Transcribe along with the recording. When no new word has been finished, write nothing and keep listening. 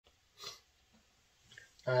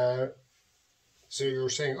So you're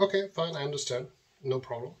saying, okay, fine, I understand, no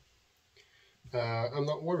problem. I'm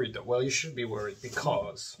not worried though. Well, you should be worried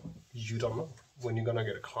because you don't know when you're gonna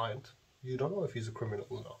get a client. You don't know if he's a criminal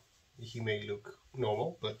or not. He may look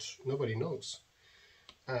normal, but nobody knows.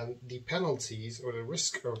 And the penalties or the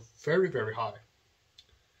risk are very, very high.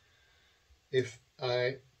 If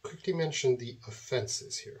I quickly mention the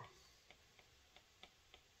offences here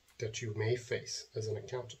that you may face as an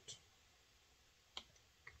accountant.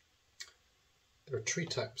 There are three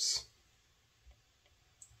types.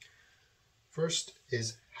 First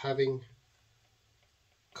is having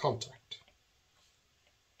contact.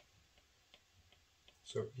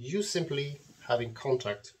 So you simply having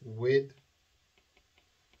contact with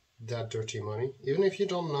that dirty money, even if you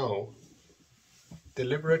don't know,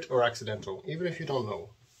 deliberate or accidental, even if you don't know,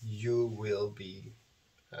 you will be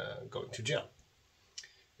going to jail.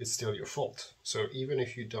 It's still your fault. So even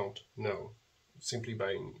if you don't know, simply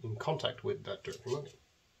being in contact with that dirty money.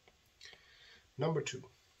 Number two,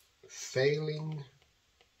 failing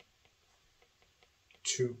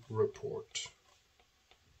to report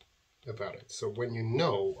about it. So when you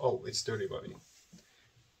know, oh, it's dirty money,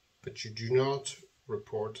 but you do not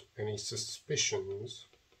report any suspicions,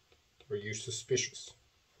 or you're suspicious,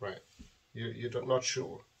 right? You're not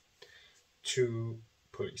sure, to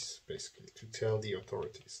police, basically, to tell the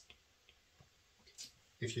authorities.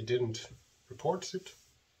 If you didn't report it,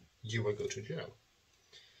 you will go to jail.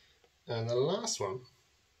 And the last one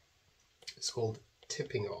is called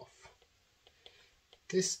tipping off.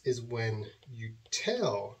 This is when you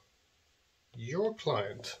tell your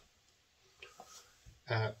client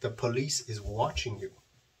the police is watching you,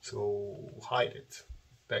 so hide it,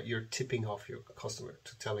 that you're tipping off your customer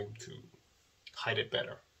to tell him to hide it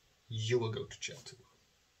better. You will go to jail too.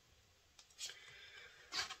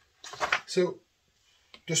 So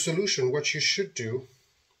the solution, what you should do,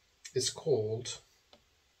 is called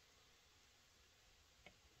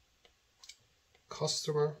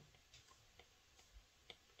customer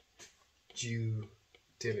due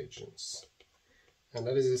diligence. And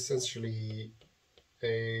that is essentially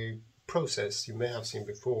a process you may have seen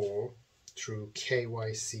before through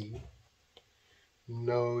KYC,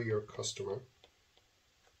 know your customer,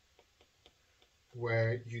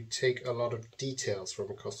 where you take a lot of details from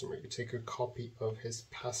a customer. You take a copy of his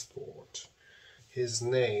passport, his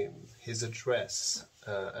name, his address,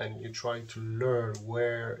 and you try to learn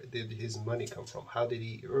where did his money come from, how did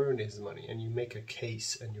he earn his money, and you make a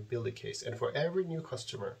case and you build a case. And for every new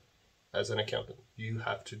customer, as an accountant, you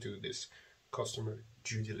have to do this customer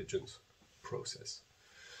due diligence process.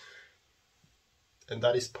 And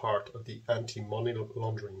that is part of the anti-money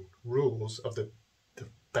laundering rules of the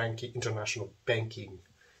international banking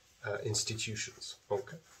institutions.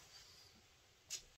 Okay.